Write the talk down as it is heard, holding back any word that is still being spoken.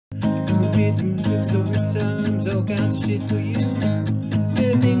Mysteries, music, story times, all kinds of shit for you.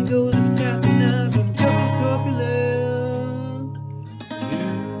 Anything goes if it's house and out from corpulent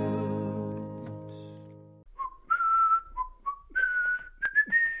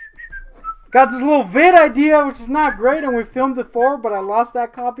Got this little vid idea, which is not great, and we filmed it before, but I lost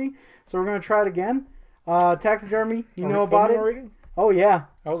that copy, so we're gonna try it again. Taxidermy, you know about it? Already? Oh yeah.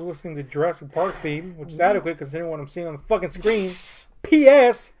 I was listening to Jurassic Park theme, which is adequate considering what I'm seeing on the fucking screen.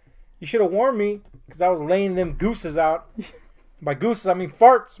 P.S. You should have warned me because I was laying them gooses out. By gooses, I mean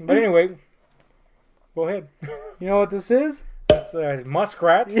farts. But anyway, go ahead. You know what this is? It's a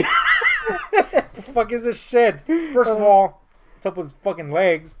muskrat. What the fuck is this shit? First of all, what's up with his fucking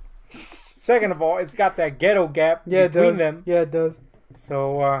legs? Second of all, it's got that ghetto gap between them. Yeah, it does.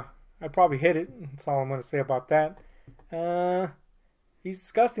 So, I probably hit it. That's all I'm going to say about that. He's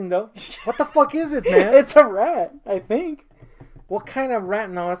disgusting, though. What the fuck is it, man? It's a rat, I think. What kind of rat?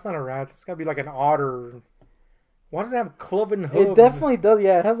 No, that's not a rat. It's got to be like an otter. Why does it have cloven hooves? It definitely does.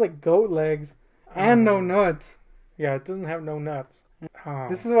 Yeah, it has like goat legs. And no nuts. Yeah, it doesn't have no nuts.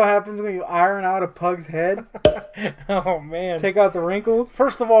 This is what happens when you iron out a pug's head. Oh, man. Take out the wrinkles.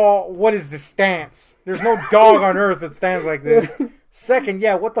 First of all, what is the stance? There's no dog on earth that stands like this. Second,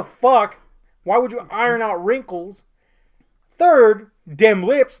 yeah, what the fuck? Why would you iron out wrinkles? Third, dem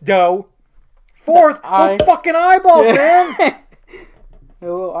lips, dough. Fourth, those fucking eyeballs, man. The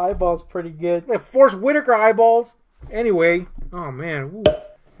little eyeball's pretty good. The Forrest Whitaker eyeballs. Anyway, oh, man. Ooh.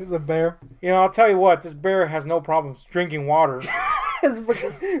 Here's a bear. You know, I'll tell you what, this bear has no problems drinking water.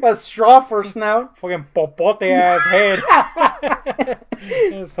 A straw for a snout. Fucking popote ass head.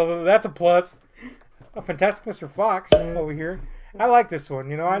 So that's a plus. A fantastic Mr. Fox over here. I like this one.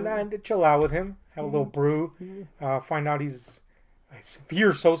 You know, I chill out with him. Have a little brew. Find out he's a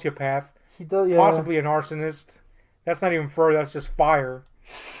severe sociopath. He does, yeah. Possibly an arsonist. That's not even fur. That's just fire.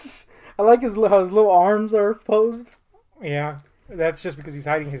 I like how his little arms are posed. Yeah. That's just because he's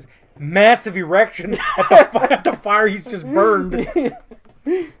hiding his massive erection at the fire he's just burned.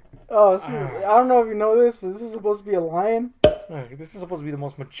 Oh, I don't know if you know this, but this is supposed to be a lion. This is supposed to be the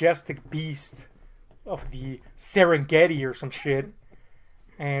most majestic beast of the Serengeti or some shit.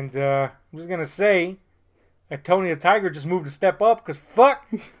 And I'm just going to say that Tony the Tiger just moved a step up because fuck,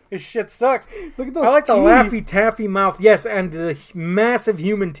 this shit sucks. Look at those I like teeth. the Laffy Taffy mouth. Yes, and the massive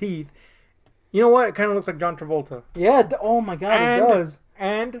human teeth. You know what? It kind of looks like John Travolta. Yeah. Oh my god, it does.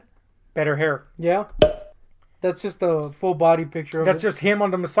 And better hair. Yeah. That's just a full body picture of That's it. just him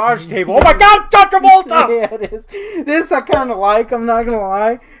on the massage table. Oh my god, John Travolta! Yeah, it is. This I kind of like. I'm not gonna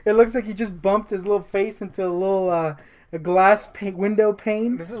lie. It looks like he just bumped his little face into a little a glass window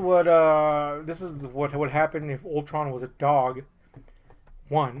pane. This is what would happen if Ultron was a dog.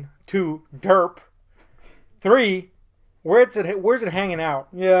 1, 2, derp. 3, where's it hanging out?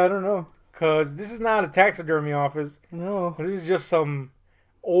 Yeah, I don't know. Because this is not a taxidermy office. No. This is just some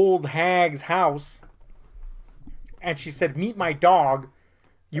old hag's house. And she said, meet my dog.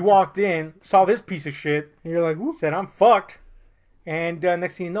 You walked in, saw this piece of shit. And you're like, whoop. Said, I'm fucked. And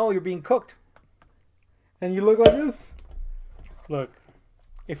next thing you know, you're being cooked. And you look like this. Look,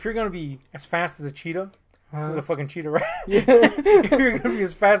 if you're going to be as fast as a cheetah, this is a fucking cheetah, right? Yeah. If you're going to be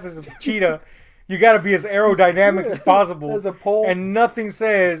as fast as a cheetah, you got to be as aerodynamic as possible. As a pole. And nothing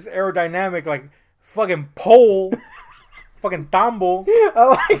says aerodynamic like fucking pole, fucking tambo,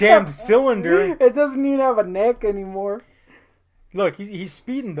 like damned cylinder. It doesn't even have a neck anymore. Look, he's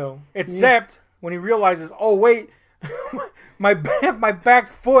speeding though. Except when he realizes, oh wait, my back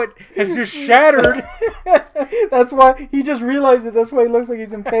foot has just shattered. That's why he just realized it. That's why he looks like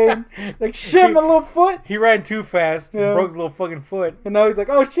he's in pain. Like shit, my little foot. He ran too fast. Yeah. And broke his little fucking foot. And now he's like,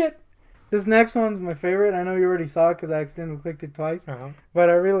 oh shit. This next one's my favorite. I know you already saw it because I accidentally clicked it twice. But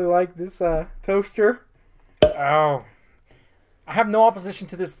I really like this toaster. Oh. I have no opposition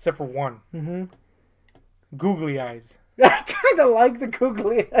to this except for one. Googly eyes. I kind of like the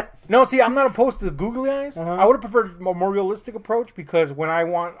googly eyes. No, see, I'm not opposed to the googly eyes. I would have preferred a more realistic approach because when I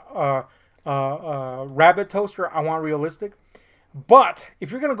want a rabbit toaster, I want realistic. But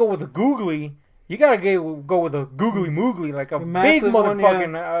if you're going to go with a googly... You gotta go with a googly moogly, like a big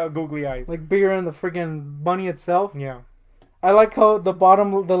motherfucking googly eyes. Like bigger than the freaking bunny itself. Yeah. I like how the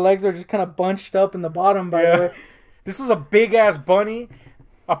legs are just kind of bunched up in the bottom, by the way. This was a big ass bunny,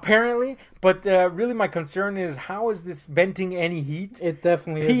 apparently. But really my concern is how is this venting any heat? It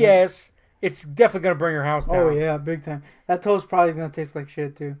definitely is. P.S. It's definitely gonna burn your house down. Oh yeah, big time. That toast probably gonna taste like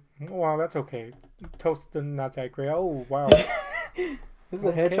shit too. Well, that's okay. Toast is not that great. Oh, wow. This is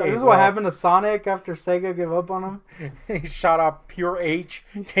a headshot. This is what happened to Sonic after Sega gave up on him. He shot off pure H,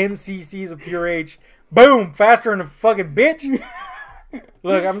 10 cc's of pure H. Boom! Faster than a fucking bitch.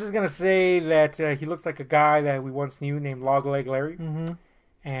 Look, I'm just gonna say that he looks like a guy that we once knew named Logleg Larry,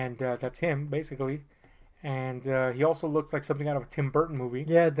 and that's him basically. And he also looks like something out of a Tim Burton movie.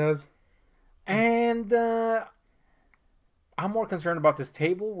 Yeah, it does. And I'm more concerned about this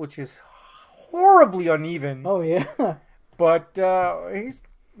table, which is horribly uneven. Oh yeah. But he's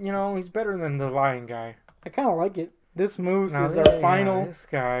better than the lion guy. I kind of like it. This moose is Yeah, our final. This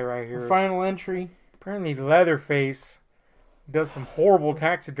guy right here. Final entry. Apparently, Leatherface does some horrible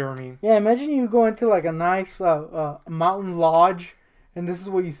taxidermy. Yeah, imagine you go into like a nice mountain lodge, and this is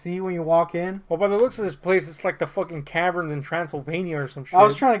what you see when you walk in. Well, by the looks of this place, it's like the fucking caverns in Transylvania or some shit. I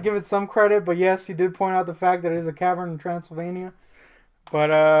was trying to give it some credit, but yes, you did point out the fact that it is a cavern in Transylvania. But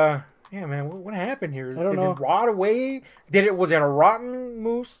yeah, man, what happened here? I don't know. Did it rot away? Was it a rotten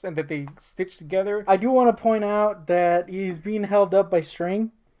moose and that they stitched together? I do want to point out that he's being held up by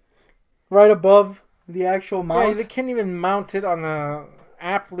string, right above the actual mount. Yeah, they can't even mount it on a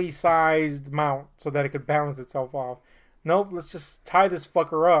aptly sized mount so that it could balance itself off. Nope, let's just tie this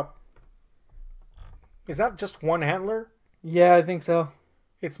fucker up. Is that just one antler? Yeah, I think so.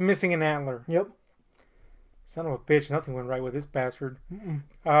 It's missing an antler. Yep. Son of a bitch, nothing went right with this bastard.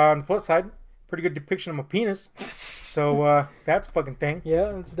 On the plus side, pretty good depiction of my penis. So that's a fucking thing.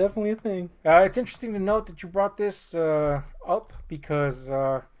 Yeah, it's definitely a thing. It's interesting to note that you brought this up because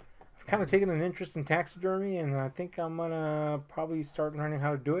I've kind of taken an interest in taxidermy, and I think I'm going to probably start learning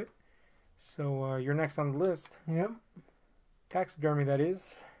how to do it. So you're next on the list. Yep. Taxidermy, that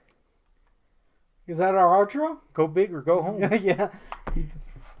is. Is that our outro? Go big or go home. Yeah.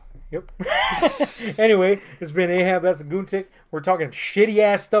 Yep. Anyway, it's been Ahab. That's a Goontick. We're talking shitty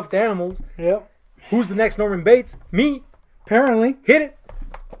ass stuffed animals. Yep. Who's the next Norman Bates? Me. Apparently. Hit it.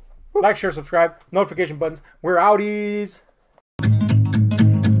 Like, share, subscribe. Notification buttons. We're outies.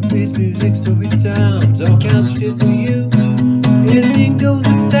 This music, story times, all kinds of shit for you. Anything goes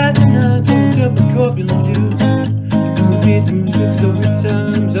inside the night for a couple of corpulent dudes. This music, story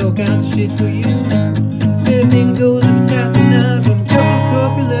times, all kinds of shit for you.